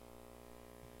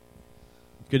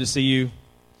Good to see you.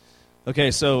 Okay,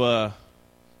 so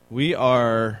we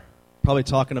are probably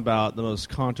talking about the most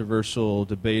controversial,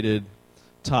 debated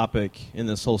topic in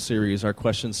this whole series, our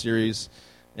question series.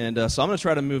 And so I'm going to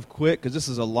try to move quick because this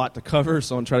is a lot to cover,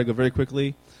 so I'm going to try to go very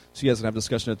quickly so you guys can have a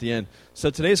discussion at the end. So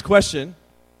today's question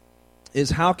is,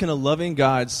 how can a loving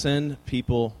God send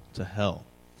people to hell?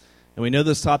 And we know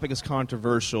this topic is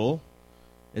controversial.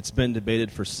 It's been debated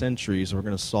for centuries. We're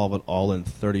going to solve it all in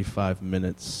 35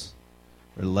 minutes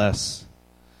or less.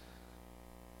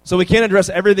 So we can't address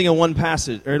everything in one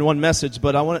passage or in one message,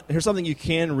 but here's something you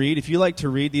can read. If you like to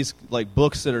read these like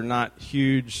books that are not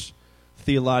huge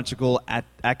theological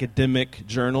academic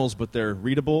journals, but they're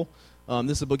readable,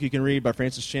 this is a book you can read by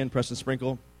Francis Chan, Preston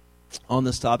Sprinkle, on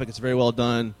this topic. It's very well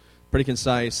done, pretty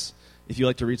concise. If you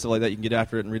like to read stuff like that, you can get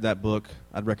after it and read that book.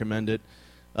 I'd recommend it.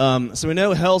 So we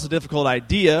know hell's a difficult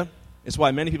idea. It's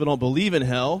why many people don't believe in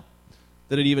hell,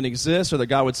 that it even exists, or that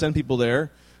God would send people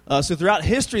there. So throughout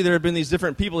history, there have been these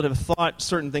different people that have thought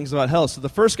certain things about hell. So the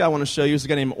first guy I want to show you is a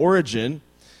guy named Origen,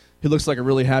 who looks like a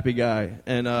really happy guy.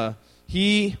 And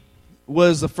he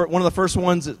was one of the first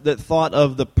ones that thought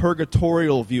of the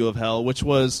purgatorial view of hell, which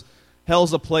was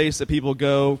hell's a place that people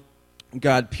go,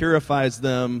 God purifies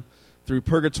them through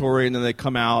purgatory, and then they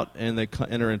come out and they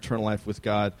enter eternal life with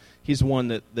God. He's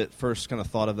one that first kind of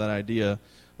thought of that idea,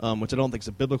 which I don't think is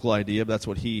a biblical idea, but that's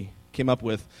what he came up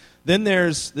with. Then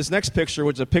there's this next picture,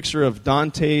 which is a picture of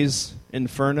Dante's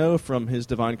Inferno from his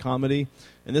Divine Comedy,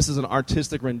 and this is an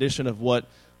artistic rendition of what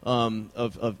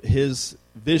of his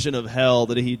vision of hell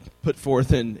that he put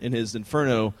forth in his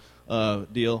Inferno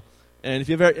deal. And if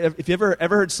you ever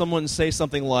heard someone say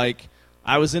something like,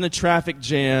 "I was in a traffic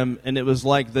jam and it was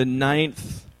like the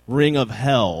 9th ring of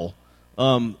hell,"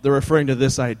 they're referring to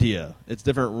this idea. It's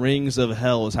different rings of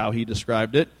hell is how he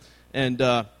described it.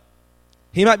 And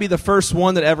he might be the first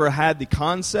one that ever had the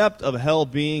concept of hell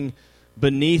being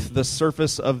beneath the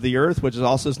surface of the earth, which is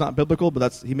also is not biblical,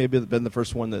 but he may have been the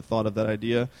first one that thought of that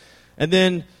idea. And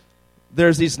then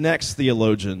there's these next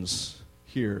theologians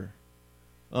here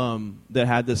that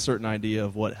had this certain idea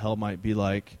of what hell might be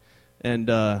like. And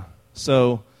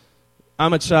so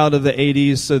I'm a child of the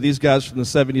 80s, so these guys from the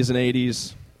 70s and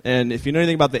 80s. And if you know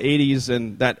anything about the 80s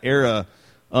and that era,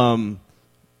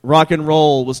 rock and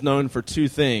roll was known for two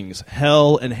things,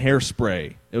 hell and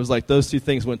Hairspray. It was like those two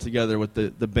things went together with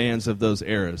the bands of those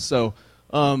eras. So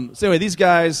anyway, these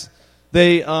guys,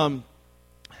 they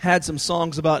had some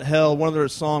songs about hell. One of their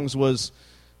songs was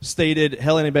stated,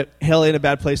 hell ain't a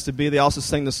bad place to be. They also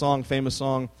sang the famous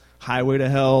song, Highway to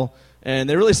Hell. And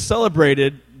they really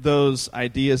celebrated those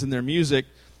ideas in their music.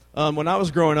 When I was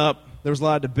growing up, there was a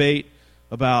lot of debate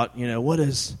about, what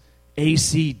does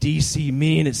AC/DC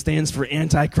mean? It stands for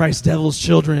Antichrist, Devil's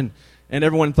Children. And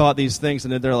everyone thought these things,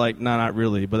 and then they're like, no, not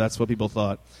really, but that's what people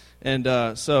thought. And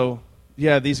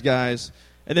these guys.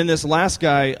 And then this last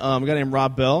guy, a guy named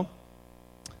Rob Bell,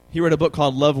 he wrote a book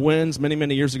called Love Wins many,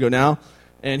 many years ago now.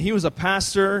 And he was a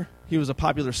pastor. He was a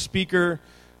popular speaker,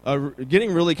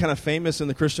 getting really kind of famous in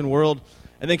the Christian world.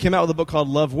 And then came out with a book called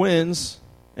Love Wins,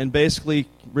 and basically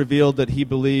revealed that he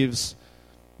believes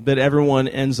that everyone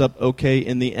ends up okay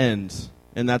in the end.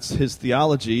 And that's his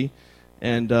theology.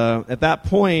 And at that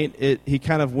point, he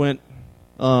kind of went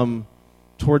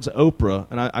towards Oprah.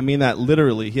 And I mean that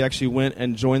literally. He actually went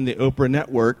and joined the Oprah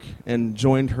network and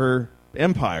joined her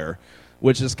empire,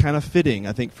 which is kind of fitting,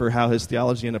 I think, for how his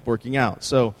theology ended up working out.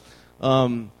 So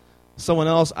someone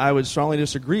else I would strongly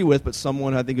disagree with, but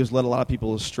someone I think who's led a lot of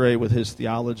people astray with his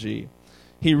theology.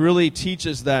 He really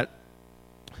teaches that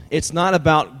it's not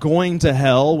about going to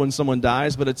hell when someone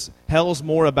dies, but hell's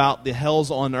more about the hells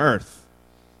on earth.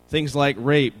 Things like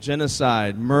rape,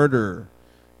 genocide, murder.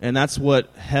 And that's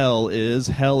what hell is.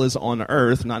 Hell is on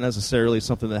earth, not necessarily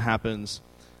something that happens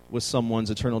with someone's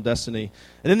eternal destiny.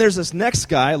 And then there's this next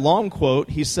guy, long quote.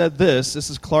 He said this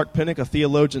is Clark Pinnock, a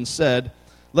theologian, said,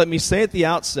 "Let me say at the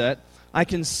outset, I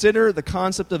consider the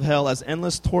concept of hell as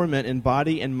endless torment in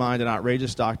body and mind, an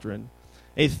outrageous doctrine,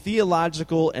 a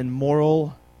theological and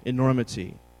moral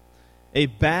enormity, a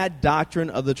bad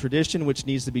doctrine of the tradition which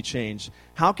needs to be changed.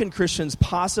 How can Christians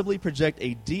possibly project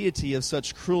a deity of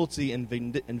such cruelty and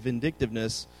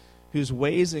vindictiveness, whose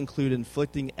ways include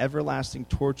inflicting everlasting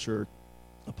torture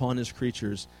upon his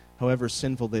creatures, however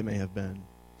sinful they may have been?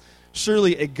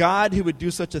 Surely a God who would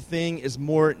do such a thing is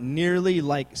more nearly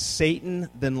like Satan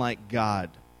than like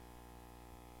God,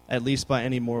 at least by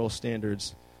any moral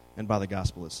standards and by the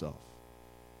gospel itself."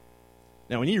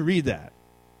 Now, when you read that,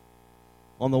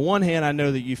 on the one hand, I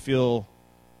know that you feel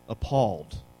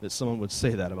appalled that someone would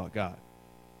say that about God.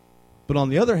 But on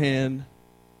the other hand,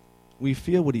 we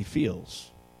feel what he feels.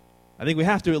 I think we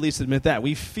have to at least admit that.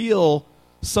 We feel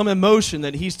some emotion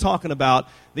that he's talking about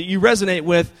that you resonate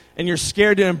with and you're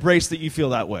scared to embrace that you feel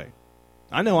that way.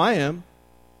 I know I am.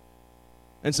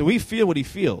 And so we feel what he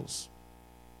feels.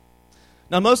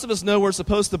 Now, most of us know we're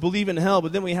supposed to believe in hell,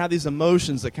 but then we have these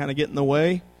emotions that kind of get in the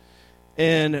way,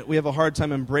 and we have a hard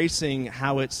time embracing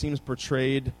how it seems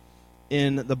portrayed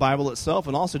in the Bible itself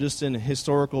and also just in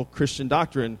historical Christian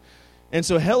doctrine. And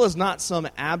so hell is not some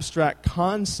abstract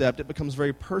concept. It becomes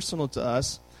very personal to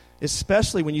us,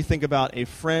 especially when you think about a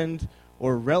friend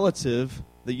or relative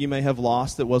that you may have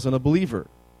lost that wasn't a believer.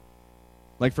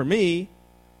 Like for me,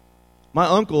 my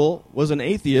uncle was an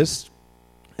atheist,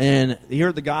 and he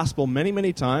heard the gospel many,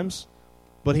 many times,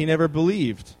 but he never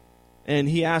believed. And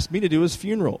he asked me to do his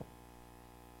funeral.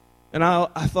 And I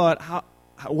thought,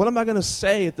 what am I going to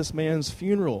say at this man's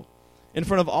funeral in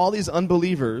front of all these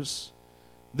unbelievers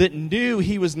that knew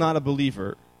he was not a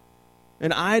believer?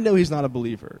 And I know he's not a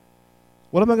believer.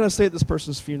 What am I going to say at this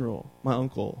person's funeral, my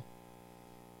uncle?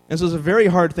 And so it's a very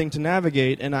hard thing to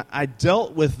navigate, and I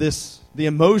dealt with the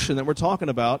emotion that we're talking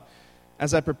about,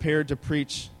 as I prepared to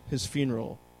preach his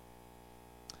funeral.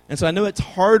 And so I know it's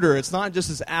harder. It's not just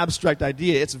this abstract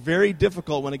idea. It's very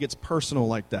difficult when it gets personal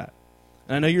like that.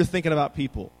 And I know you're thinking about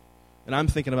people, and I'm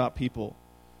thinking about people.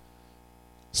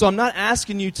 So I'm not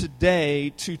asking you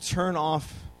today to turn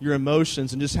off your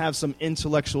emotions and just have some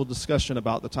intellectual discussion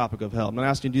about the topic of hell. I'm not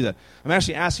asking you to do that. I'm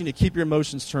actually asking you to keep your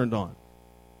emotions turned on.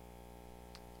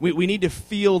 We need to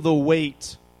feel the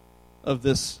weight of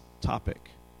this topic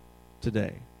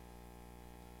today.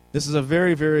 This is a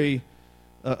very, very,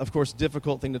 of course,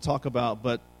 difficult thing to talk about,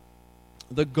 but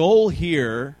the goal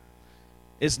here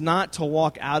is not to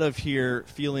walk out of here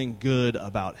feeling good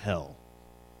about hell.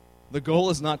 The goal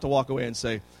is not to walk away and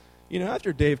say,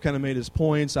 after Dave kind of made his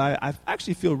points, I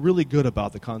actually feel really good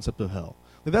about the concept of hell.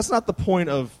 Like, that's not the point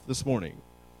of this morning.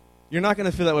 You're not going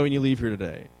to feel that way when you leave here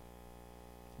today.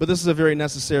 But this is a very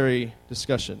necessary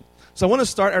discussion. So I want to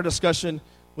start our discussion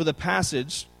with a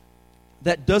passage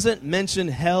that doesn't mention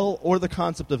hell or the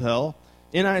concept of hell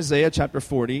in Isaiah chapter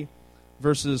 40,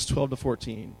 verses 12 to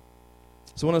 14.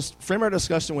 So I want to frame our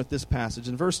discussion with this passage.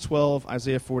 In verse 12,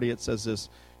 Isaiah 40, it says this: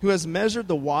 "Who has measured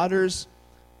the waters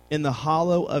in the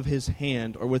hollow of his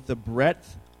hand, or with the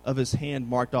breadth of his hand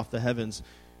marked off the heavens?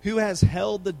 Who has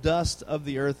held the dust of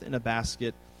the earth in a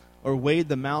basket, or weighed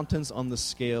the mountains on the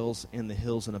scales and the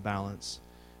hills in a balance?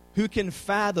 Who can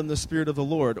fathom the Spirit of the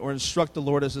Lord, or instruct the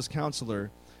Lord as his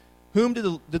counselor? Whom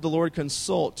did the Lord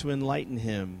consult to enlighten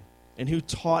him, and who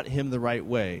taught him the right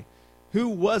way? Who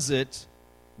was it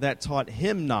that taught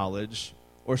him knowledge,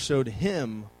 or showed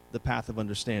him the path of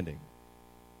understanding?"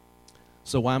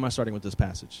 So why am I starting with this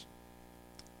passage?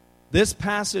 This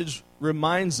passage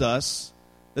reminds us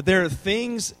that there are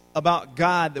things about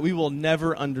God that we will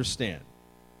never understand.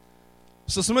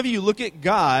 So some of you look at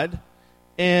God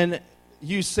and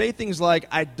you say things like,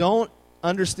 I don't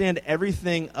understand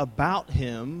everything about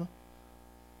him,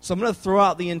 so I'm going to throw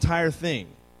out the entire thing.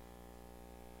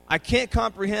 I can't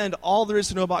comprehend all there is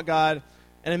to know about God,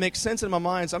 and it makes sense in my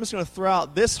mind, so I'm just going to throw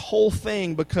out this whole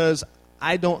thing because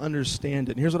I don't understand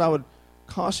it. And here's what I would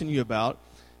caution you about,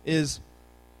 is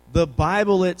the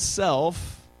Bible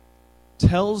itself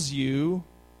tells you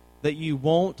that you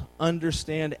won't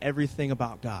understand everything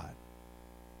about God.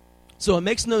 So it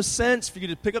makes no sense for you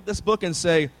to pick up this book and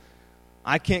say,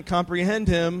 I can't comprehend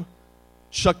him,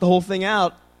 chuck the whole thing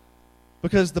out,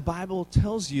 because the Bible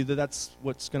tells you that that's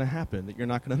what's going to happen, that you're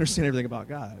not going to understand everything about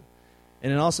God.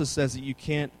 And it also says that you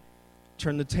can't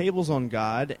turn the tables on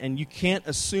God, and you can't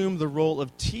assume the role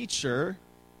of teacher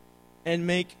and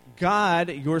make God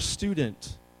your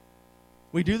student.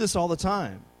 We do this all the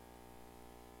time.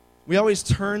 We always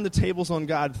turn the tables on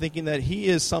God thinking that he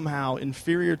is somehow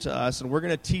inferior to us, and we're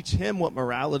going to teach him what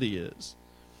morality is.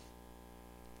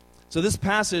 So this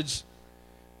passage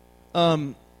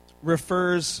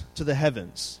refers to the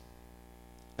heavens.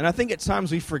 And I think at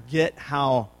times we forget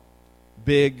how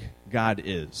big God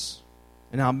is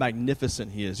and how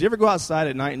magnificent he is. You ever go outside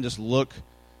at night and just look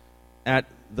at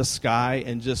the sky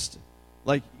and just,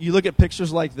 like, you look at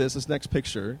pictures like this next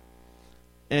picture,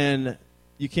 and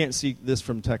you can't see this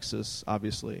from Texas,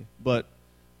 obviously, but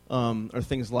or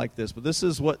things like this. But this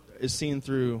is what is seen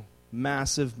through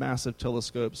massive, massive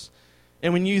telescopes.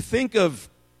 And when you think of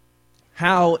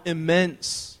how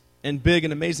immense and big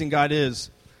and amazing God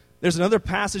is, there's another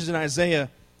passage in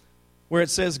Isaiah where it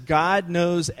says God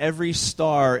knows every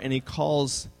star, and he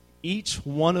calls each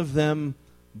one of them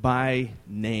by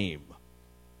name.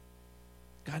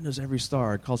 God knows every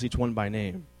star, calls each one by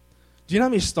name. Do you know how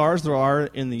many stars there are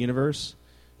in the universe?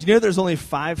 Do you know there's only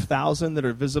 5,000 that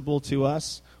are visible to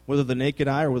us, whether the naked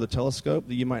eye or with a telescope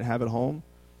that you might have at home?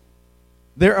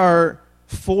 There are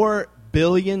 4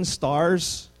 billion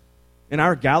stars in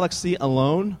our galaxy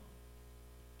alone?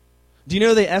 Do you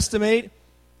know they estimate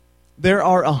there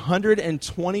are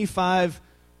 125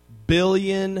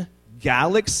 billion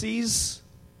galaxies?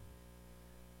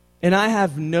 And I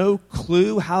have no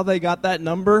clue how they got that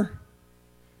number.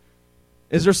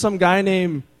 Is there some guy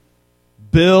named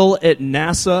Bill at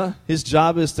NASA? His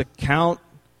job is to count.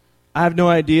 I have no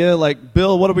idea. Like,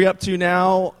 Bill, what are we up to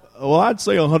now? Well, I'd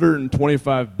say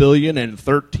 125 billion and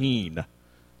 13.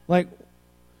 Like,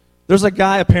 there's a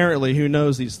guy apparently who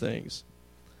knows these things.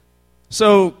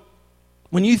 So,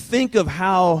 when you think of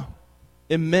how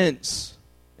immense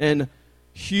and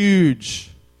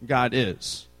huge God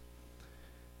is,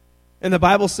 and the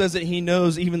Bible says that he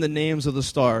knows even the names of the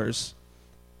stars,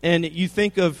 and you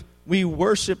think of, we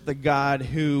worship the God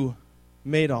who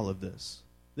made all of this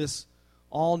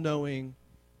all-knowing,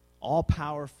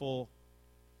 all-powerful,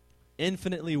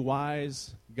 infinitely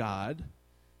wise God.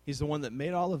 He's the one that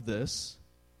made all of this.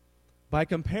 By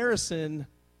comparison,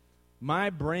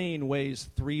 my brain weighs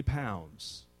 3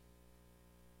 pounds.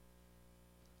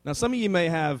 Now, some of you may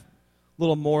have a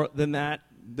little more than that,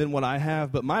 than what I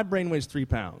have, but my brain weighs 3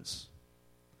 pounds.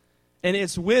 And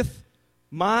it's with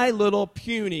my little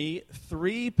puny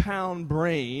 3-pound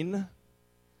brain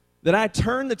that I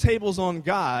turn the tables on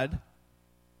God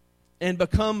and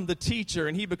become the teacher,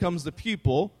 and he becomes the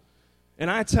pupil, and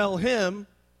I tell him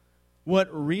what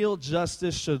real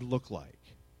justice should look like.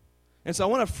 And so I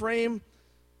want to frame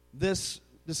this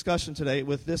discussion today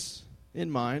with this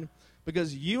in mind,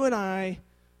 because you and I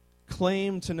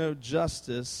claim to know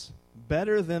justice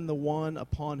better than the one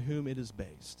upon whom it is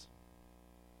based.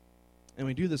 And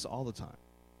we do this all the time.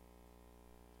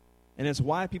 And it's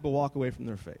why people walk away from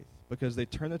their faith, because they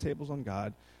turn the tables on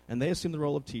God, and they assume the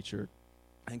role of teacher,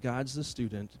 and God's the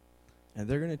student, and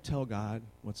they're going to tell God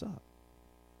what's up.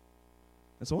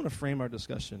 And so I want to frame our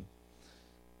discussion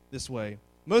this way.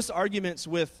 Most arguments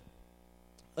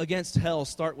against hell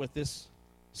start with this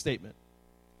statement: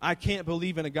 I can't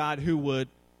believe in a God who would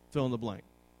fill in the blank.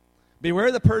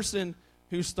 Beware the person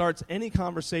who starts any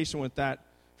conversation with that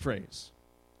phrase.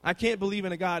 I can't believe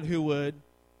in a God who would.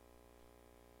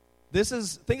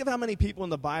 Think of how many people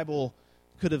in the Bible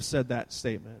could have said that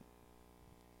statement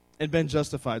and been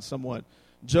justified somewhat.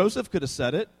 Joseph could have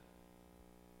said it.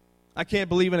 I can't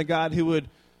believe in a God who would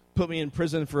put me in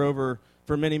prison for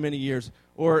many, many years.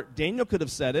 Or Daniel could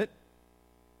have said it.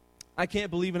 I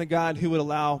can't believe in a God who would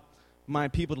allow my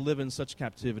people to live in such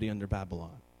captivity under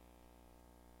Babylon.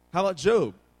 How about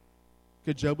Job?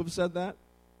 Could Job have said that?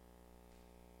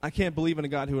 I can't believe in a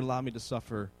God who would allow me to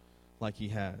suffer like he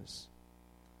has.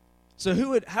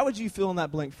 So how would you fill in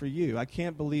that blank for you? I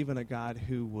can't believe in a God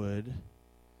who would.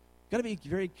 Got to be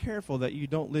very careful that you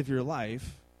don't live your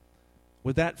life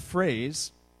with that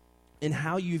phrase in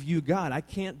how you view God. I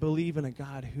can't believe in a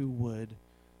God who would.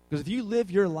 Because if you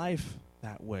live your life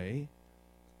that way,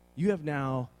 you have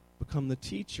now become the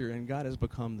teacher and God has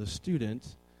become the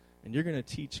student, and you're going to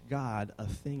teach God a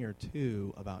thing or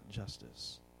two about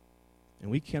justice. And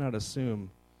we cannot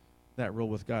assume that role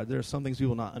with God. There are some things we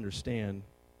will not understand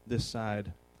this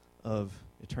side of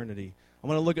eternity. I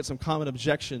want to look at some common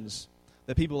objections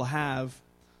that people have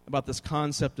about this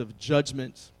concept of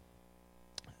judgment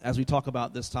as we talk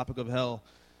about this topic of hell.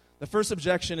 The first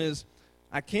objection is,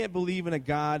 I can't believe in a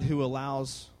God who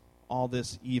allows all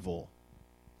this evil.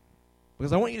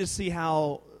 Because I want you to see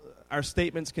how our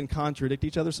statements can contradict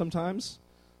each other sometimes.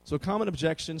 So a common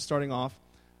objection, starting off,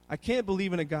 I can't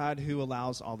believe in a God who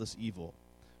allows all this evil.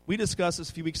 We discussed this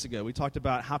a few weeks ago. We talked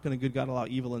about how can a good God allow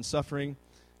evil and suffering.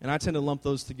 And I tend to lump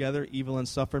those together, evil and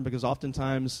suffering, because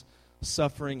oftentimes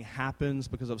suffering happens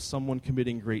because of someone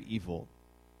committing great evil.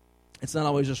 It's not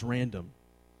always just random.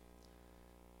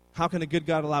 How can a good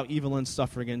God allow evil and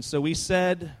suffering? And so we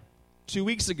said 2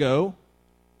 weeks ago,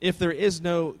 if there is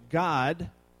no God,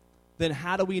 then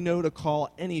how do we know to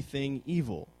call anything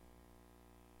evil?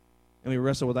 And we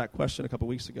wrestled with that question a couple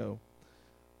weeks ago.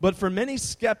 But for many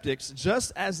skeptics,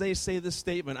 just as they say this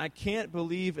statement, I can't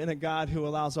believe in a God who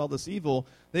allows all this evil,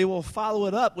 they will follow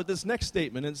it up with this next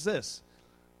statement. It's this: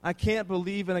 I can't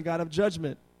believe in a God of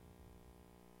judgment.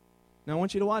 Now I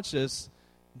want you to watch this.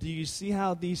 Do you see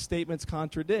how these statements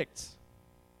contradict?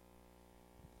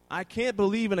 I can't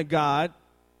believe in a God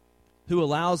who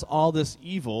allows all this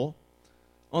evil.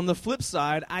 On the flip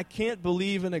side, I can't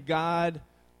believe in a God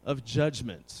of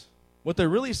judgment. What they're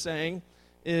really saying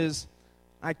is,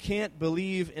 I can't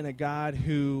believe in a God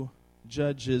who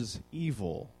judges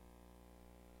evil.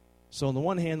 So on the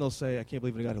one hand, they'll say, I can't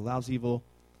believe in a God who allows evil.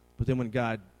 But then when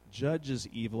God judges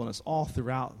evil, and it's all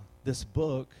throughout this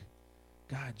book,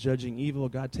 God judging evil,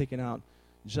 God taking out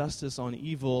justice on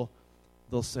evil,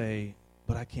 they'll say,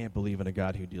 but I can't believe in a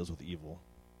God who deals with evil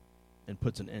and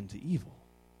puts an end to evil.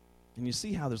 And you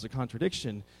see how there's a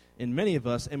contradiction in many of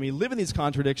us, and we live in these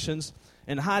contradictions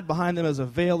and hide behind them as a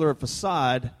veil or a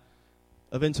facade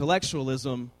of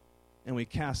intellectualism, and we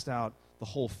cast out the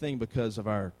whole thing because of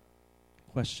our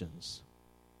questions.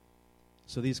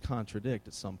 So these contradict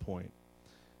at some point.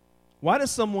 Why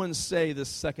does someone say this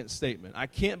second statement? I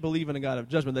can't believe in a God of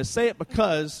judgment. They say it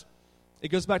because it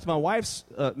goes back to my wife's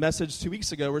message 2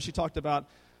 weeks ago where she talked about,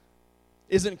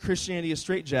 isn't Christianity a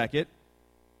straitjacket?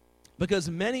 Because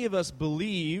many of us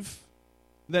believe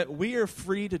that we are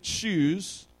free to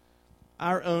choose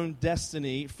our own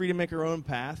destiny, free to make our own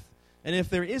path. And if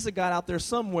there is a God out there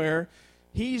somewhere,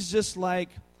 he's just like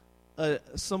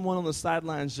someone on the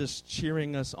sidelines just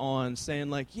cheering us on, saying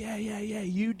like, yeah,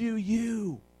 you do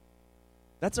you.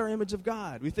 That's our image of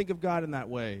God. We think of God in that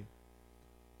way.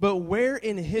 But where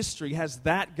in history has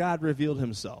that God revealed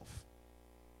himself?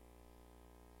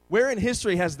 Where in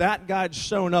history has that God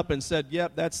shown up and said,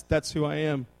 yep, that's who I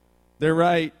am. They're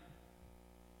right.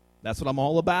 That's what I'm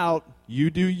all about.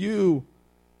 You do you.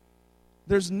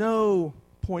 There's no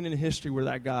point in history where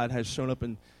that God has shown up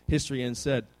in history and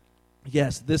said,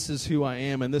 yes, this is who I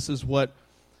am and this is what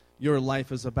your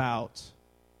life is about.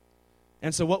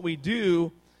 And so what we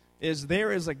do is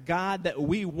there is a God that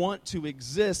we want to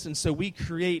exist, and so we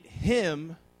create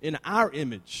him in our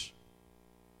image.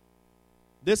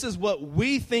 This is what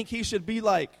we think he should be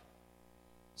like.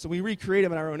 So we recreate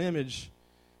him in our own image,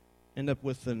 end up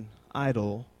with an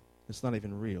idol that's not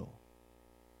even real.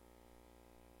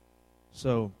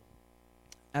 So,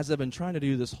 as I've been trying to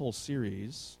do this whole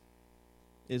series,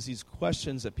 is these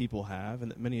questions that people have, and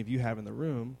that many of you have in the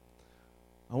room,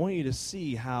 I want you to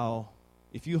see how,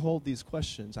 if you hold these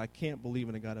questions, I can't believe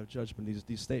in a God of judgment,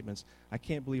 these statements, I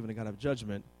can't believe in a God of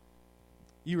judgment,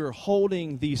 you are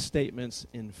holding these statements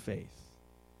in faith.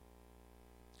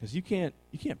 Because you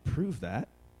can't prove that.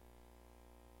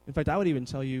 In fact, I would even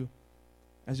tell you,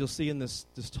 as you'll see in this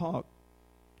talk,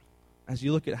 as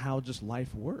you look at how just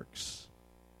life works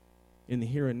in the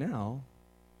here and now,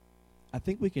 I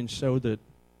think we can show that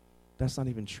that's not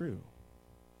even true.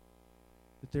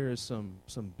 That there is some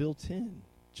built-in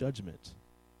judgment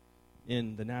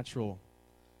in the natural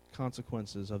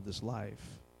consequences of this life.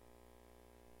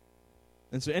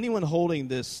 And so anyone holding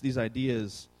these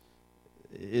ideas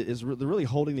they're really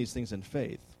holding these things in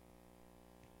faith.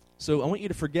 So I want you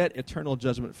to forget eternal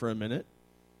judgment for a minute.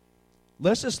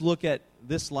 Let's just look at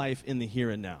this life in the here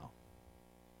and now.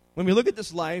 When we look at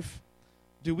this life,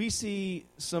 do we see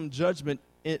some judgment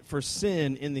for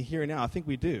sin in the here and now? I think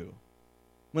we do.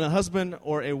 When a husband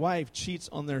or a wife cheats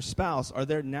on their spouse, are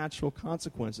there natural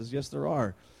consequences? Yes, there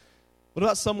are. What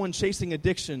about someone chasing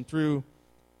addiction through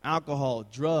alcohol,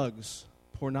 drugs,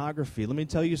 pornography? Let me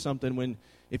tell you something.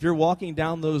 If you're walking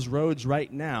down those roads right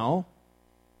now,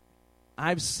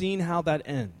 I've seen how that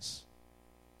ends.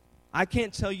 I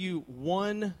can't tell you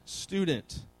one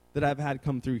student that I've had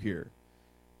come through here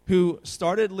who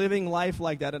started living life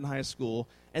like that in high school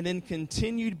and then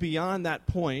continued beyond that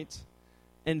point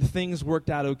and things worked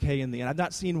out okay in the end. I've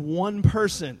not seen one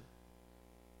person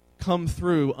come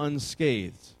through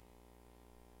unscathed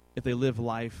if they live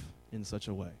life in such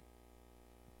a way.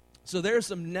 So there's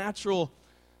some natural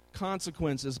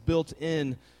consequences built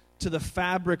in to the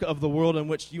fabric of the world in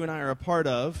which you and I are a part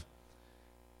of.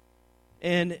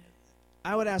 And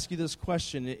I would ask you this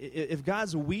question. If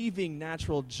God's weaving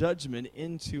natural judgment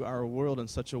into our world in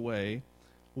such a way,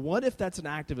 what if that's an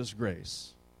act of his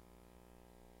grace?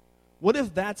 What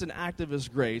if that's an act of his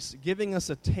grace, giving us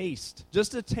a taste,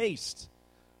 just a taste,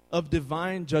 of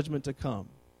divine judgment to come?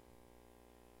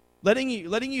 Letting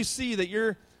you see that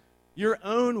your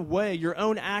own way, your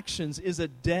own actions is a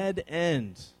dead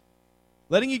end.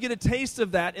 Letting you get a taste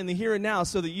of that in the here and now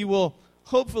so that you will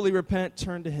hopefully repent,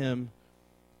 turn to him,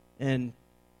 and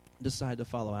decide to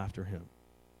follow after him.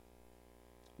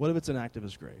 What if it's an act of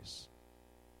his grace?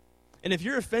 And if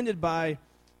you're offended by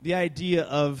the idea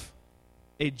of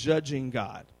a judging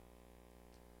God,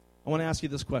 I want to ask you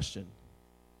this question.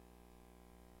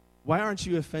 Why aren't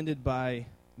you offended by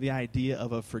the idea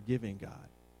of a forgiving God?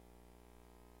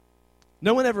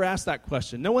 No one ever asks that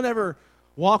question. No one ever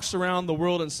walks around the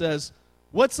world and says,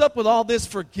 what's up with all this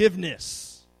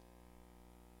forgiveness?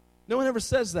 No one ever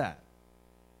says that.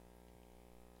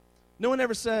 No one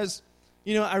ever says,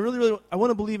 I really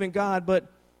want to believe in God, but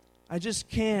I just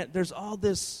can't. There's all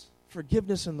this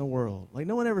forgiveness in the world. Like,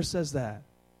 no one ever says that.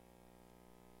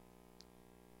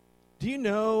 Do you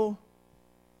know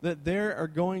that there are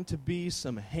going to be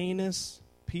some heinous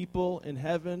people in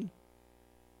heaven?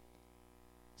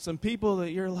 Some people that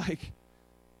you're like,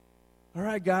 all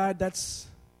right, God, that's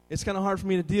it's kind of hard for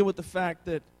me to deal with the fact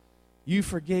that you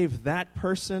forgave that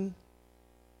person.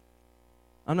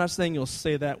 I'm not saying you'll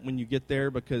say that when you get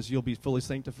there because you'll be fully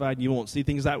sanctified and you won't see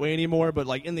things that way anymore, but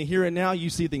like in the here and now, you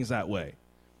see things that way.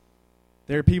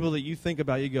 There are people that you think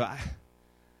about, you go,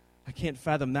 I can't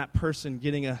fathom that person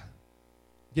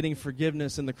getting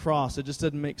forgiveness in the cross. It just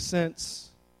doesn't make sense.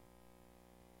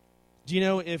 Do you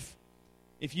know if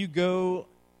you go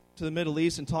to the Middle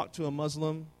East and talk to a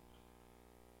Muslim,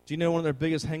 do you know one of their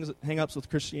biggest hang-ups with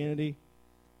Christianity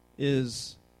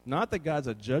is not that God's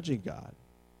a judging God,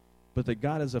 but that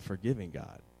God is a forgiving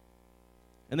God.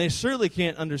 And they surely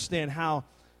can't understand how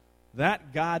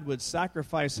that God would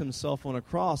sacrifice himself on a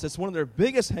cross. It's one of their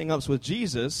biggest hang-ups with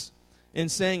Jesus in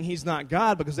saying he's not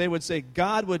God, because they would say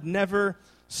God would never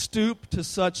stoop to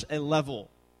such a level.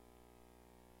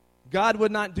 God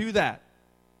would not do that.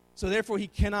 So therefore, he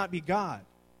cannot be God.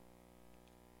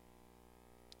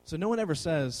 So no one ever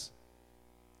says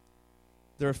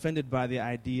they're offended by the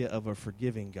idea of a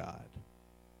forgiving God.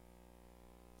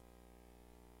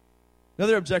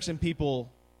 Another objection people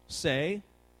say,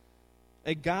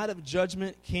 a God of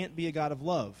judgment can't be a God of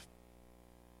love.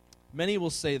 Many will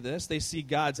say this. They see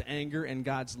God's anger and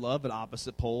God's love at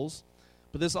opposite poles.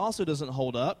 But this also doesn't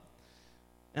hold up.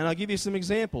 And I'll give you some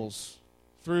examples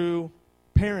through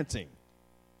parenting.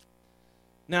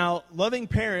 Now, loving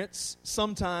parents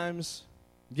sometimes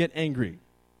get angry.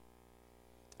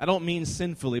 I don't mean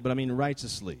sinfully, but I mean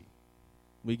righteously.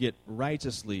 We get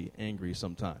righteously angry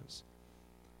sometimes.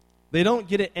 They don't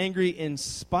get it angry in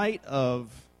spite of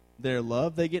their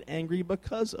love. They get angry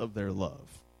because of their love.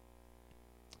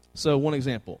 So, one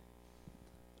example.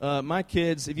 My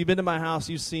kids, if you've been to my house,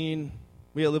 you've seen,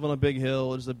 we live on a big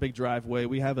hill. There's a big driveway.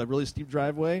 We have a really steep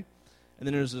driveway, and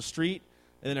then there's a street,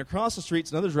 and then across the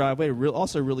street's another driveway,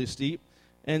 also really steep.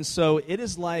 And so it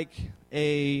is like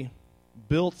a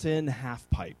built-in half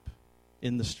pipe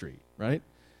in the street, right?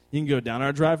 You can go down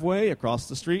our driveway, across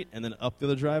the street, and then up the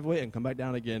other driveway and come back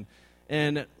down again.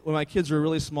 And when my kids were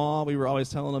really small, we were always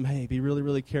telling them, hey, be really,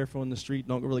 really careful in the street.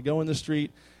 Don't really go in the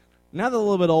street. Now they're a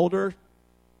little bit older,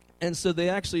 and so they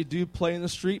actually do play in the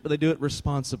street, but they do it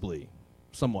responsibly,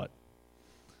 somewhat.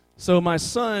 So my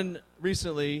son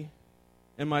recently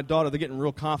and my daughter, they're getting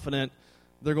real confident.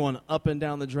 They're going up and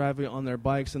down the driveway on their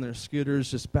bikes and their scooters,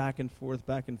 just back and forth,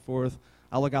 back and forth.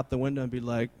 I look out the window and be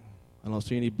like, I don't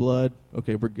see any blood.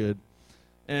 Okay, we're good.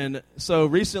 And so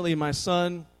recently my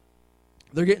son,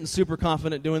 they're getting super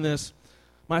confident doing this.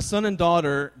 My son and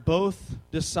daughter both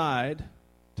decide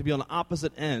to be on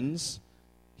opposite ends.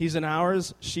 He's in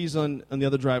ours, she's on the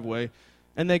other driveway.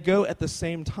 And they go at the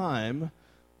same time,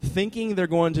 thinking they're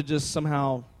going to just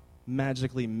somehow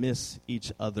magically miss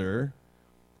each other.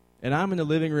 And I'm in the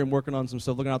living room working on some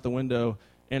stuff, looking out the window,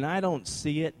 and I don't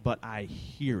see it, but I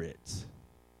hear it.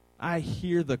 I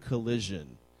hear the collision.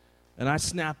 And I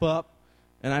snap up,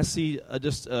 and I see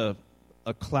just a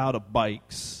cloud of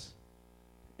bikes.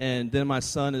 And then my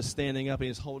son is standing up, and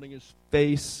he's holding his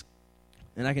face,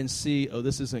 and I can see, oh,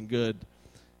 this isn't good.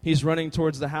 He's running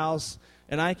towards the house,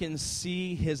 and I can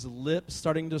see his lips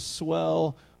starting to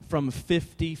swell from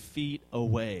 50 feet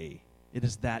away. It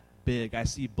is that big. I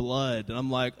see blood, and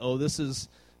I'm like, oh, this is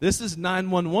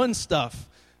 911 stuff.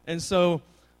 And so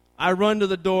I run to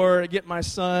the door to get my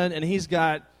son, and he's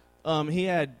got, he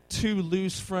had 2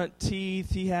 loose front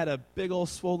teeth. He had a big old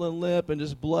swollen lip and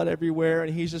just blood everywhere,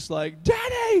 and he's just like,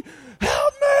 Daddy,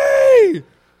 help me!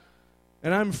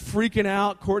 And I'm freaking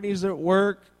out. Courtney's at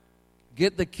work.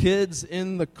 Get the kids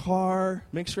in the car.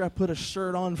 Make sure I put a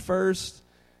shirt on first.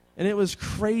 And it was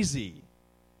crazy.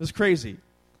 It was crazy.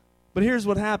 But here's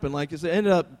what happened. It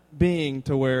ended up being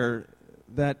to where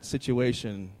that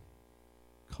situation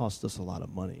cost us a lot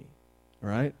of money. All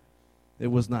right? It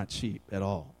was not cheap at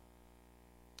all.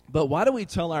 But why do we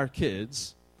tell our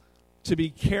kids to be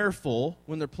careful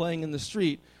when they're playing in the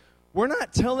street? We're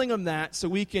not telling them that so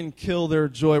we can kill their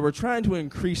joy. We're trying to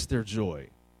increase their joy.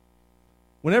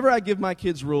 Whenever I give my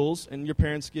kids rules, and your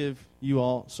parents give you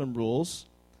all some rules,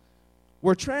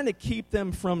 we're trying to keep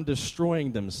them from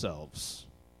destroying themselves.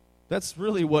 That's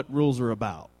really what rules are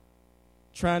about.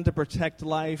 Trying to protect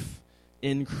life,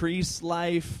 increase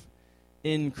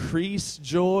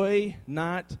joy,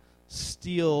 not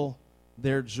steal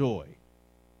their joy.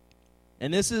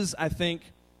 And this is, I think,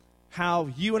 how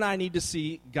you and I need to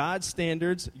see God's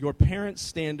standards, your parents'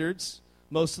 standards,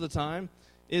 most of the time,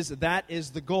 is that is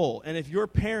the goal. And if your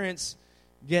parents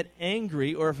get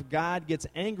angry, or if God gets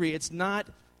angry, it's not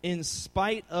in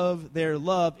spite of their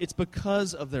love, it's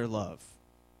because of their love.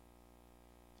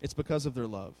 It's because of their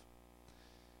love.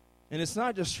 And it's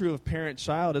not just true of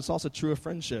parent-child, it's also true of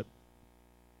friendship.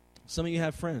 Some of you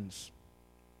have friends.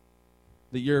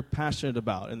 that you're passionate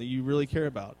about and that you really care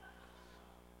about?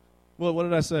 Well, what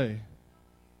did I say?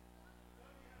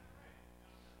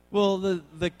 Well,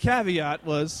 the caveat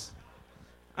was,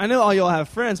 I know all y'all have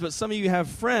friends, but some of you have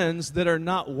friends that are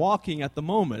not walking at the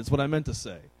moment, is what I meant to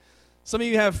say. Some of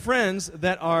you have friends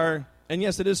that are, and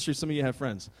yes, it is true, some of you have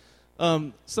friends.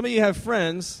 Some of you have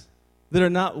friends that are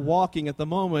not walking at the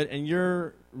moment, and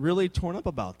you're really torn up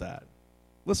about that.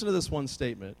 Listen to this one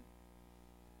statement.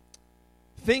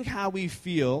 Think how we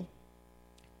feel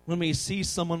when we see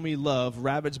someone we love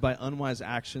ravaged by unwise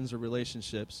actions or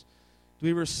relationships. Do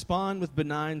we respond with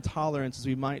benign tolerance as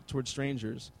we might toward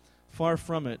strangers? Far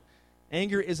from it.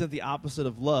 Anger isn't the opposite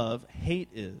of love. Hate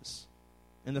is.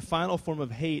 And the final form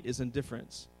of hate is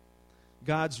indifference.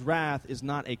 God's wrath is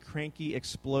not a cranky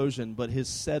explosion, but his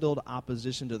settled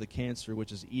opposition to the cancer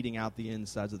which is eating out the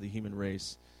insides of the human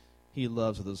race he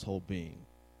loves with his whole being.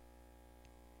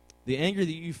 The anger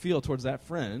that you feel towards that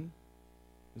friend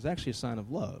is actually a sign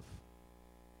of love.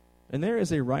 And there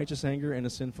is a righteous anger and a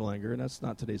sinful anger, and that's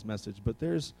not today's message, but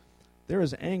there is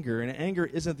anger, and anger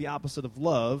isn't the opposite of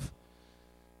love.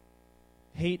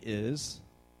 Hate is.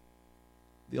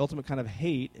 The ultimate kind of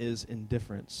hate is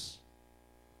indifference.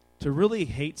 To really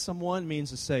hate someone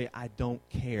means to say, I don't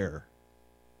care.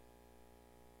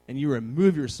 And you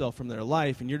remove yourself from their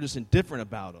life, and you're just indifferent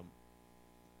about them.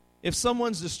 If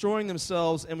someone's destroying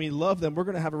themselves and we love them, we're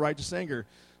going to have a righteous anger.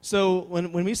 So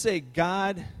when we say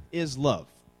God is love,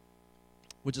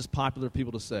 which is popular for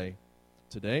people to say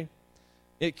today,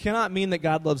 it cannot mean that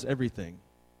God loves everything.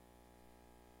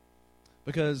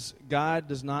 Because God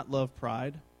does not love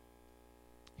pride.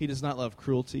 He does not love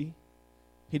cruelty.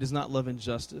 He does not love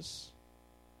injustice.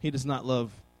 He does not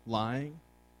love lying,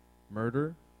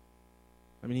 murder.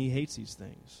 I mean, he hates these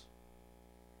things.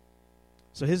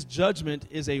 So his judgment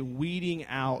is a weeding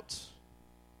out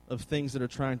of things that are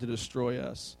trying to destroy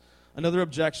us. Another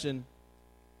objection,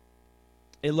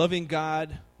 a loving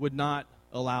God would not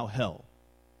allow hell.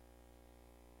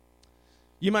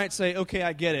 You might say, okay,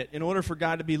 I get it. In order for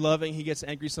God to be loving, he gets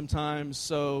angry sometimes,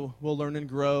 so we'll learn and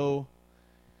grow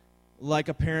like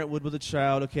a parent would with a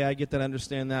child. Okay, I get that, I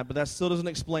understand that, but that still doesn't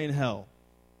explain hell.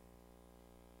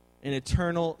 An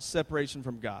eternal separation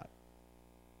from God.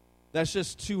 That's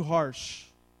just too harsh.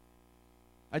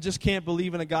 I just can't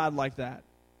believe in a God like that.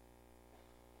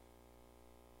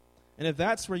 And if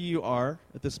that's where you are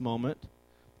at this moment,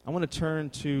 I want to turn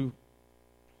to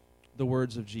the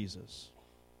words of Jesus.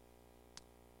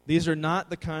 These are not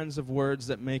the kinds of words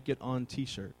that make it on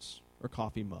t-shirts or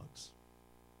coffee mugs.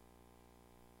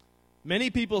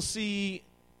 Many people see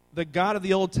the God of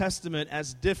the Old Testament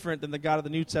as different than the God of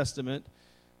the New Testament.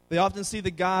 They often see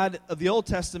the God of the Old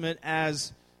Testament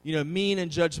as, mean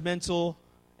and judgmental,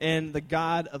 and the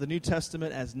God of the New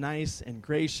Testament as nice and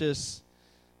gracious.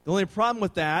 The only problem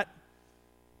with that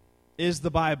is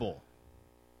the Bible.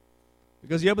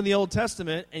 Because you open the Old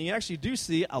Testament, and you actually do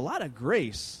see a lot of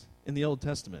grace in the Old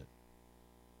Testament.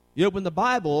 You open the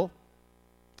Bible,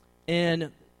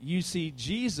 and you see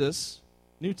Jesus,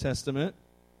 New Testament.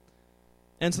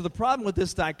 And so the problem with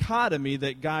this dichotomy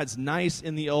that God's nice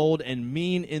in the old and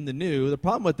mean in the new, the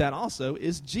problem with that also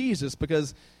is Jesus,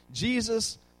 because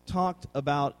Jesus talked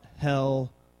about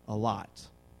hell a lot.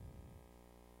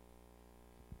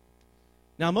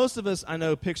 Now, most of us, I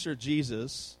know, picture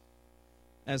Jesus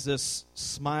as this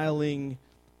smiling,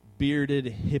 bearded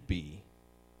hippie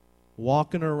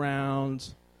walking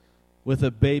around with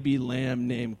a baby lamb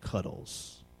named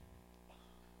Cuddles.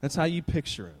 That's how you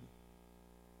picture him.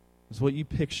 That's what you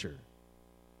picture.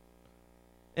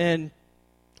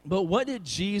 But what did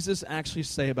Jesus actually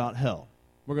say about hell?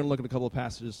 We're going to look at a couple of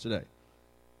passages today.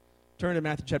 Turn to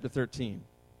Matthew chapter 13.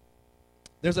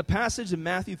 There's a passage in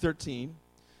Matthew 13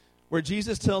 where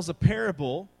Jesus tells a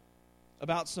parable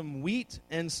about some wheat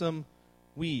and some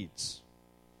weeds.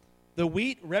 The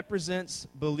wheat represents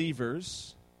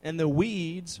believers, and the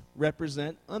weeds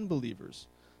represent unbelievers.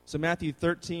 So Matthew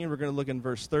 13, we're going to look in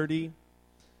verse 30,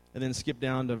 and then skip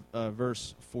down to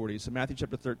verse 40. So Matthew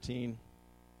chapter 13,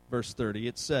 verse 30,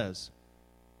 it says,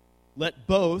 "Let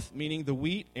both," meaning the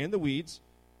wheat and the weeds,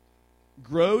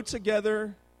 "grow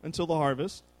together until the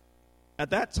harvest.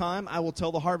 At that time I will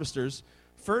tell the harvesters,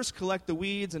 first collect the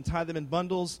weeds and tie them in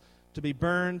bundles to be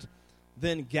burned,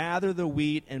 then gather the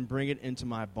wheat and bring it into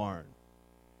my barn."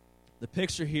 The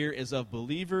picture here is of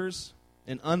believers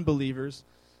and unbelievers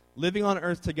living on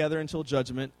earth together until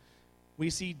judgment. We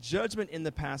see judgment in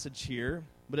the passage here,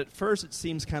 but at first it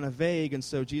seems kind of vague, and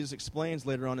so Jesus explains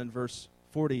later on in verse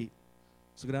 40.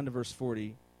 So go down to verse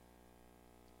 40.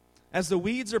 "As the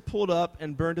weeds are pulled up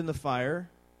and burned in the fire,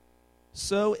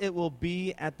 so it will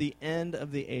be at the end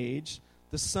of the age.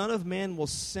 the Son of Man will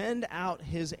send out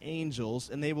his angels,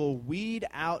 and they will weed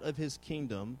out of his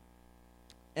kingdom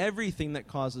everything that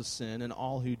causes sin and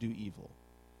all who do evil.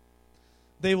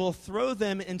 They will throw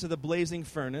them into the blazing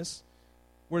furnace,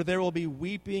 where there will be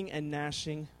weeping and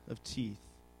gnashing of teeth.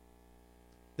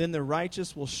 Then the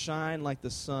righteous will shine like the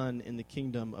sun in the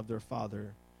kingdom of their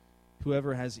Father.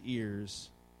 Whoever has ears,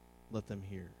 let them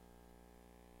hear.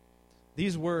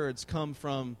 These words come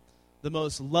from the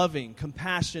most loving,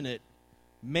 compassionate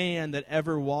man that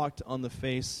ever walked on the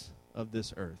face of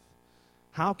this earth.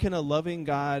 How can a loving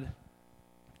God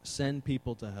send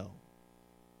people to hell?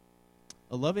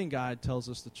 A loving God tells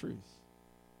us the truth.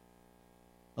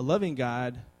 A loving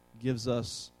God gives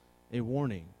us a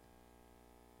warning.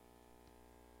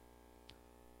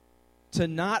 To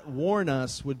not warn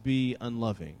us would be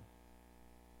unloving.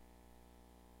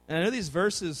 And I know these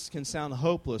verses can sound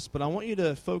hopeless, but I want you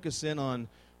to focus in on,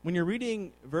 when you're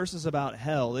reading verses about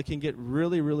hell, it can get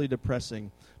really, really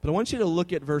depressing. But I want you to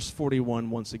look at verse 41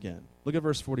 once again. Look at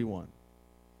verse 41.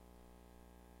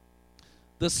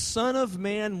 The Son of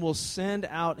Man will send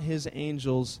out his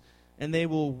angels, and they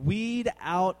will weed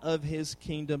out of his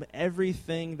kingdom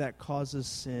everything that causes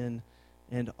sin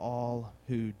and all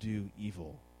who do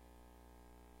evil.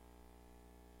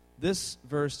 This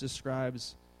verse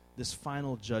describes this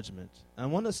final judgment. I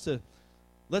want us to,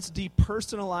 let's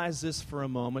depersonalize this for a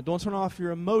moment. Don't turn off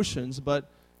your emotions, but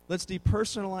let's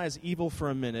depersonalize evil for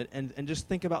a minute and just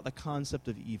think about the concept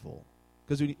of evil.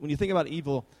 Because when you think about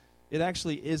evil, it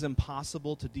actually is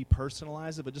impossible to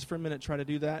depersonalize it, but just for a minute, try to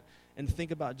do that and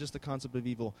think about just the concept of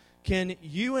evil. Can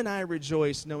you and I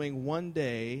rejoice knowing one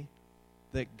day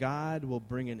that God will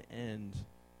bring an end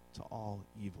to all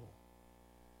evil?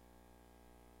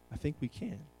 I think we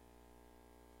can.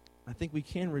 I think we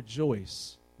can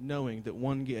rejoice knowing that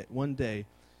one day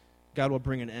God will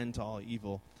bring an end to all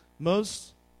evil.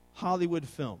 Most Hollywood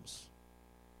films,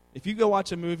 if you go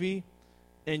watch a movie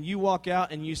and you walk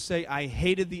out and you say, I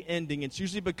hated the ending, it's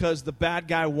usually because the bad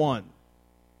guy won.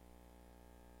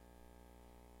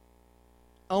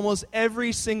 Almost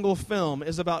every single film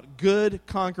is about good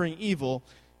conquering evil.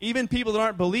 Even people that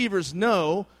aren't believers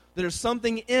know that there's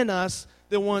something in us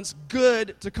that wants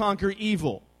good to conquer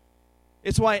evil.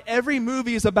 It's why every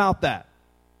movie is about that,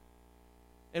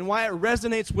 and why it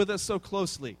resonates with us so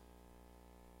closely.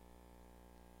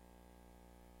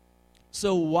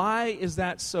 So why is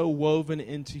that so woven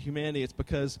into humanity? It's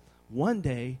because one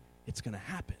day it's going to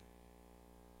happen.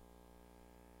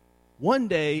 One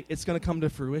day it's going to come to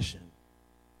fruition,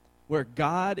 where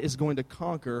God is going to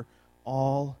conquer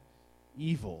all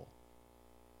evil.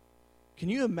 Can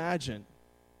you imagine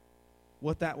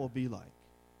what that will be like?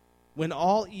 When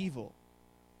all evil,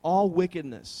 all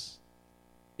wickedness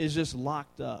is just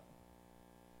locked up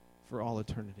for all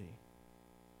eternity.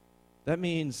 That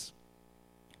means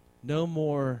no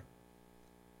more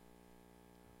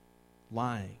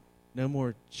lying, no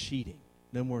more cheating,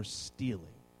 no more stealing,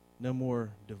 no more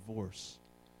divorce,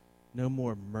 no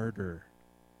more murder,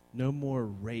 no more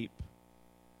rape,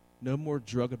 no more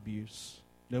drug abuse,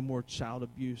 no more child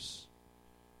abuse,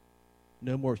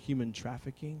 no more human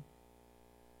trafficking,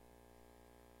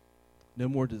 no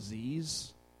more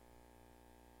disease.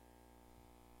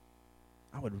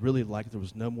 I would really like if there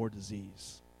was no more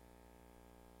disease.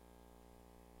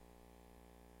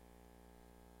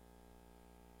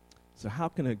 So how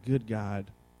can a good God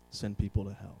send people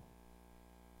to hell?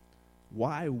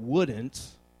 Why wouldn't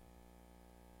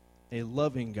a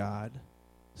loving God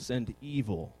send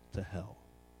evil to hell?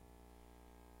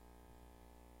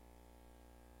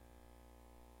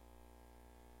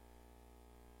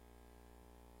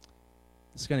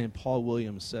 This guy named Paul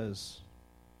Williams says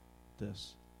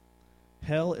this: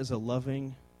 hell is a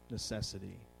loving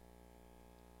necessity.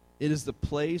 It is the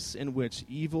place in which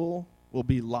evil will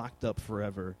be locked up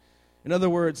forever. In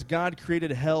other words, God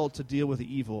created hell to deal with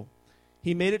evil.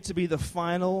 He made it to be the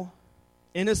final,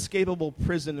 inescapable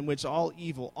prison in which all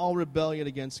evil, all rebellion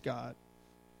against God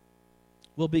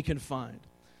will be confined,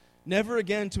 never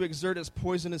again to exert its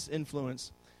poisonous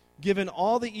influence. Given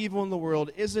all the evil in the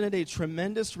world, isn't it a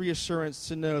tremendous reassurance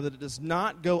to know that it does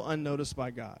not go unnoticed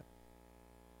by God?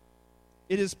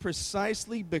 It is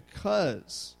precisely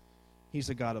because He's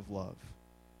a God of love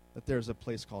that there's a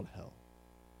place called hell.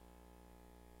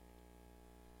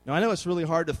 Now, I know it's really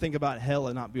hard to think about hell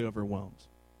and not be overwhelmed.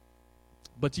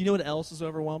 But do you know what else is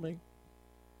overwhelming?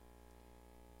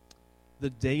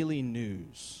 The daily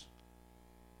news.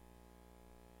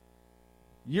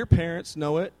 Your parents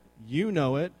know it. You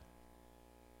know it.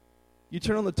 You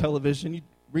turn on the television, you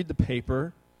read the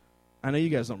paper. I know you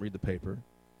guys don't read the paper.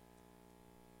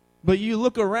 But you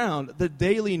look around, the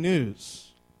daily news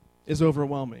is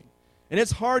overwhelming. And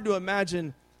it's hard to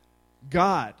imagine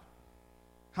God,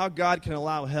 how God can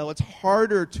allow hell. It's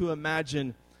harder to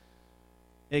imagine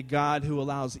a God who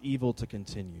allows evil to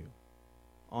continue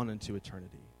on into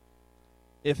eternity.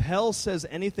 If hell says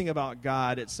anything about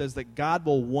God, it says that God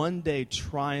will one day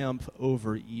triumph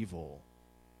over evil.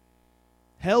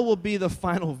 Hell will be the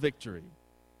final victory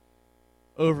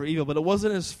over evil, but it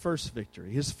wasn't his first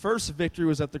victory. His first victory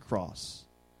was at the cross.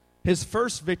 His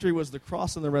first victory was the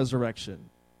cross and the resurrection.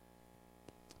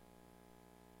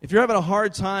 If you're having a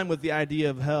hard time with the idea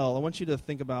of hell, I want you to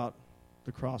think about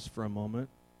the cross for a moment.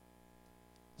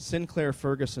 Sinclair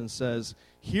Ferguson says,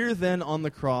 "Here then on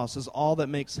the cross is all that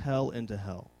makes hell into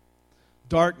hell.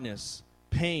 Darkness,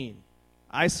 pain,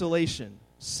 isolation,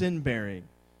 sin-bearing,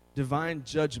 divine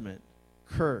judgment,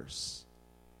 curse,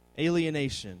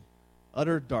 alienation,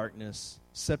 utter darkness,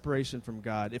 separation from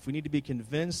God. If we need to be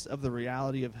convinced of the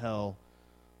reality of hell,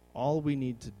 all we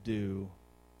need to do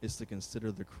is to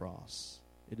consider the cross.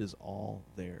 It is all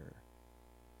there."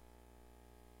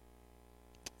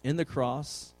 In the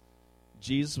cross,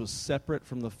 Jesus was separate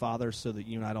from the Father so that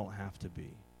you and I don't have to be.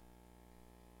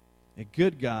 A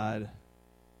good God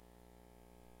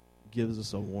gives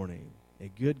us a warning. A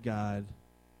good God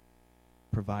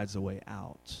provides a way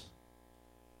out.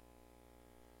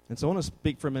 And so I want to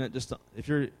speak for a minute, if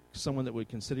you're someone that would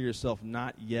consider yourself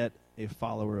not yet a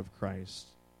follower of Christ.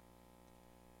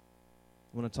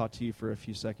 I want to talk to you for a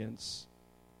few seconds.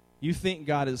 You think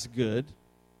God is good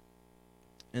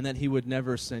and that he would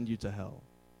never send you to hell.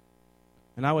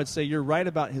 And I would say you're right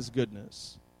about his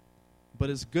goodness, but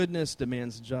his goodness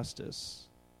demands justice.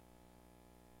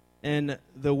 And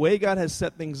the way God has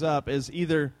set things up is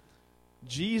either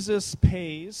Jesus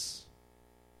pays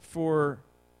for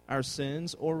our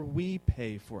sins or we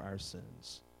pay for our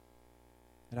sins.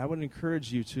 And I would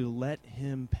encourage you to let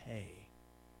him pay.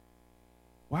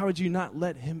 Why would you not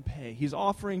let him pay? He's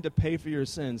offering to pay for your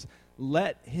sins.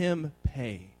 Let him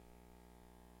pay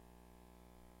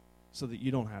so that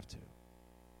you don't have to.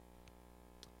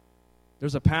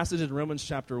 There's a passage in Romans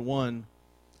chapter 1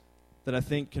 that I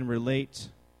think can relate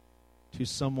to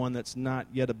someone that's not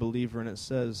yet a believer, and it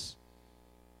says,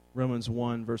 Romans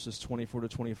 1, verses 24 to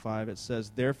 25, it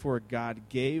says, "Therefore God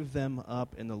gave them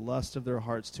up in the lust of their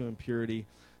hearts to impurity,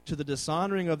 to the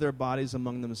dishonoring of their bodies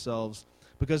among themselves,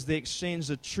 because they exchanged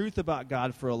the truth about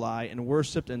God for a lie and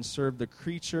worshipped and served the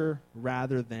creature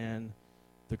rather than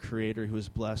the Creator, who is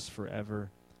blessed forever.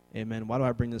 Amen." Why do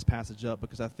I bring this passage up?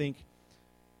 Because I think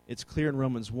it's clear in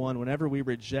Romans 1, whenever we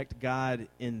reject God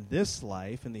in this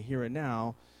life, in the here and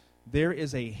now, there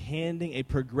is a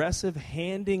progressive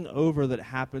handing over that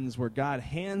happens where God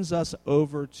hands us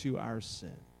over to our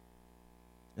sin.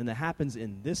 And that happens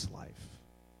in this life.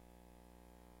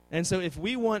 And so if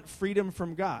we want freedom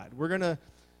from God, we're going to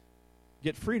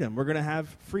get freedom. We're going to have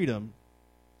freedom.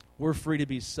 We're free to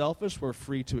be selfish. We're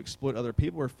free to exploit other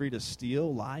people. We're free to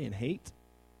steal, lie, and hate.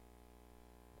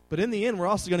 But in the end, we're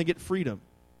also going to get freedom.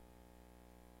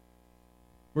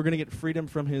 We're going to get freedom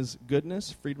from his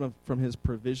goodness, freedom from his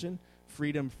provision,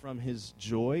 freedom from his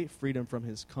joy, freedom from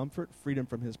his comfort, freedom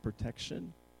from his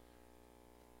protection.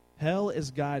 Hell is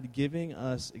God giving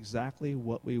us exactly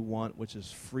what we want, which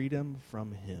is freedom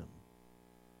from him.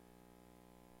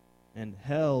 And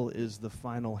hell is the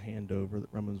final handover that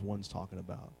Romans 1's talking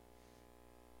about.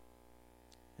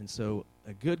 And so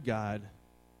a good God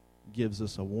gives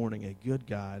us a warning. A good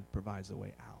God provides a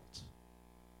way out.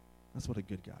 That's what a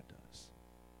good God does.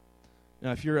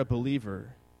 Now, if you're a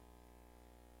believer,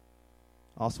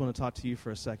 I also want to talk to you for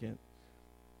a second.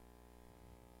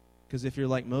 Because if you're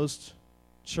like most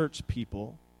church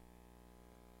people,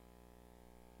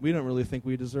 we don't really think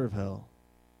we deserve hell.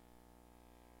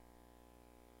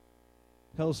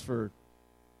 Hell's for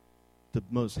the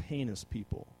most heinous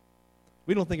people.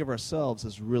 We don't think of ourselves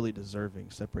as really deserving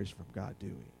separation from God, do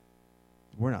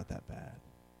we? We're not that bad.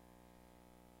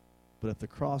 But if the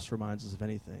cross reminds us of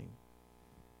anything,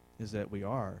 is that we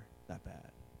are that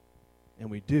bad. And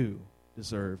we do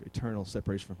deserve eternal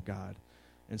separation from God.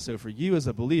 And so for you as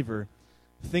a believer,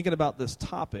 thinking about this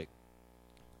topic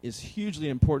is hugely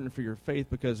important for your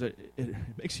faith because it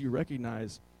makes you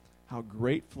recognize how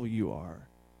grateful you are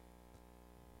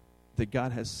that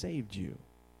God has saved you.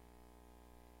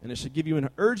 And it should give you an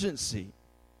urgency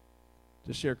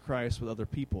to share Christ with other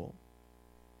people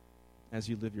as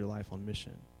you live your life on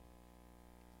mission.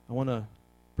 I want to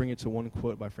bring it to one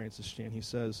quote by Francis Chan. He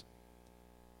says,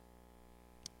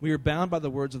 "We are bound by the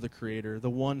words of the Creator, the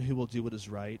one who will do what is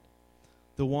right,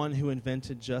 the one who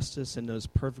invented justice and knows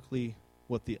perfectly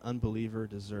what the unbeliever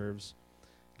deserves.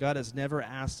 God has never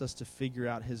asked us to figure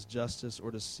out his justice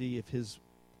or to see if his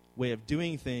way of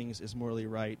doing things is morally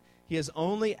right. He has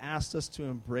only asked us to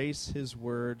embrace his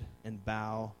word and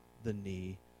bow the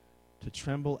knee, to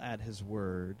tremble at his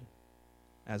word,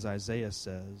 as Isaiah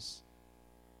says,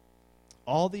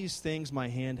 all these things my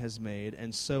hand has made,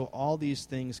 and so all these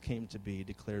things came to be,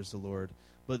 declares the Lord.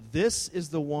 But this is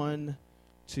the one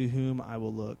to whom I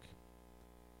will look,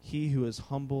 he who is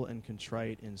humble and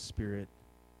contrite in spirit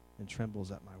and trembles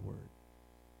at my word.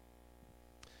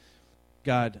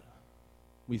 God,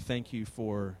 we thank you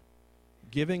for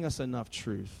giving us enough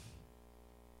truth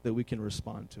that we can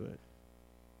respond to it.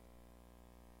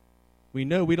 We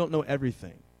know we don't know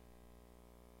everything,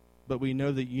 but we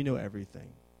know that you know everything.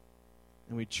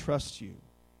 And we trust you.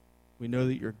 We know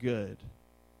that you're good.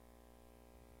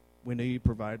 We know you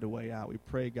provide a way out. We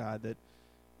pray, God, that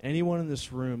anyone in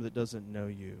this room that doesn't know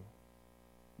you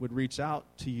would reach out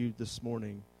to you this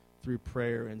morning through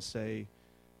prayer and say,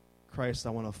 Christ, I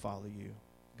want to follow you.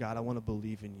 God, I want to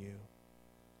believe in you.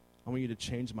 I want you to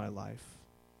change my life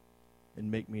and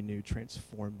make me new,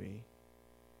 transform me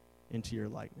into your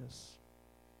likeness.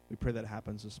 We pray that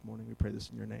happens this morning. We pray this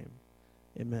in your name.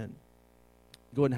 Amen.